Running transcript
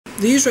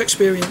The user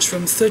experience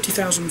from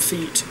 30,000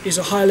 feet is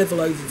a high-level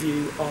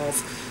overview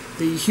of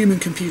the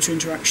human-computer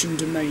interaction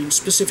domain,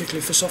 specifically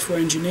for software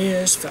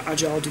engineers, for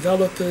agile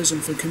developers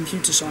and for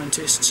computer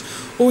scientists,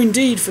 or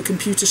indeed for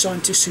computer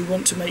scientists who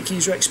want to make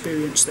user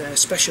experience their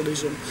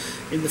specialism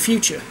in the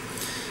future.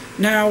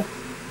 Now,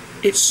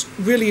 it's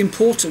really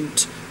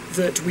important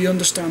that we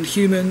understand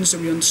humans,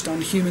 and we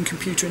understand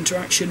human-computer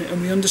interaction,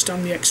 and we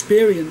understand the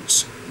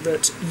experience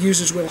that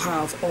users will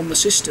have on the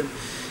system.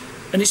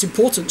 And it's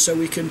important so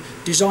we can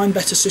design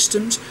better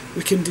systems,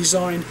 we can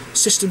design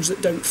systems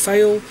that don't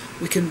fail,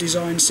 we can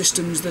design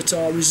systems that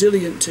are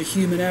resilient to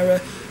human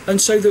error, and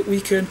so that we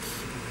can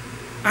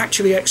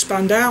actually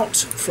expand out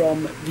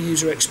from the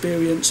user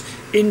experience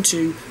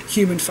into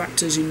human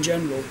factors in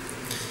general.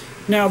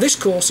 Now, this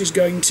course is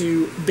going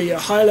to be a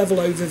high-level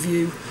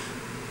overview.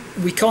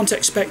 We can't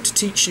expect to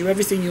teach you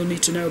everything you'll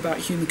need to know about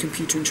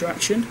human-computer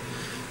interaction.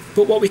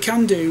 But what we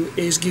can do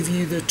is give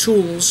you the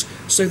tools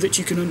so that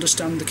you can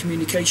understand the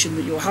communication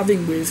that you're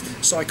having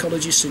with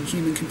psychologists and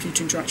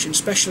human-computer interaction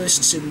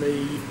specialists in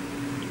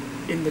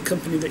the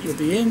company that you'll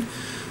be in,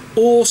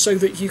 or so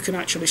that you can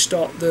actually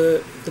start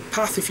the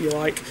path, if you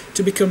like,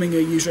 to becoming a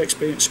user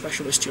experience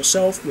specialist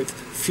yourself with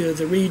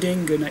further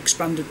reading and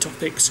expanded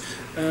topics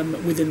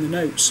within the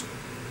notes.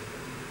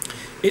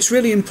 It's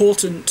really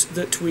important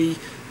that we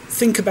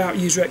think about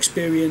user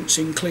experience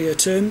in clear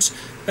terms,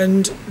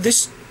 and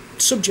this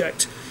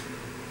subject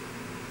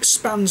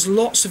spans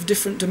lots of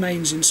different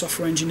domains in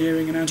software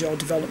engineering and agile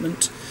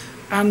development,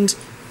 and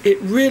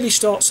it really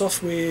starts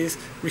off with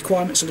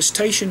requirements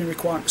elicitation and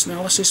requirements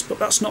analysis, but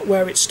that's not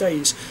where it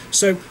stays.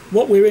 So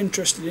what we're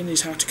interested in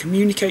is how to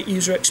communicate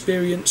user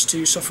experience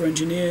to software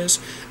engineers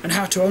and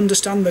how to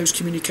understand those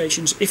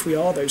communications if we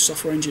are those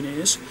software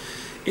engineers.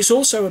 It's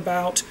also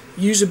about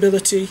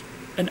usability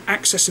and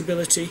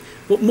accessibility,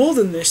 but more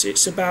than this,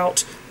 it's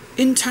about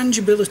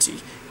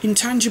intangibility,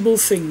 intangible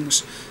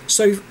things.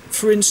 So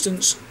for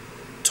instance,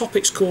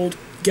 topics called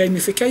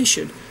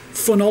gamification,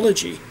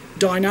 phonology,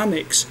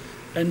 dynamics,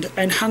 and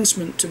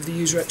enhancement of the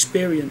user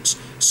experience.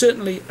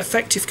 Certainly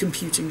effective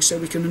computing so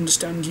we can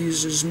understand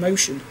users'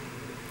 motion.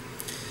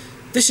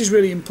 This is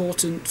really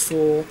important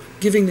for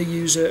giving the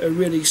user a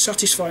really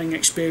satisfying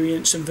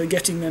experience and for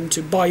getting them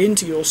to buy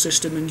into your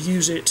system and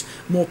use it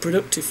more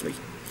productively.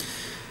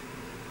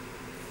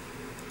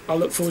 I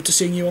look forward to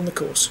seeing you on the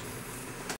course.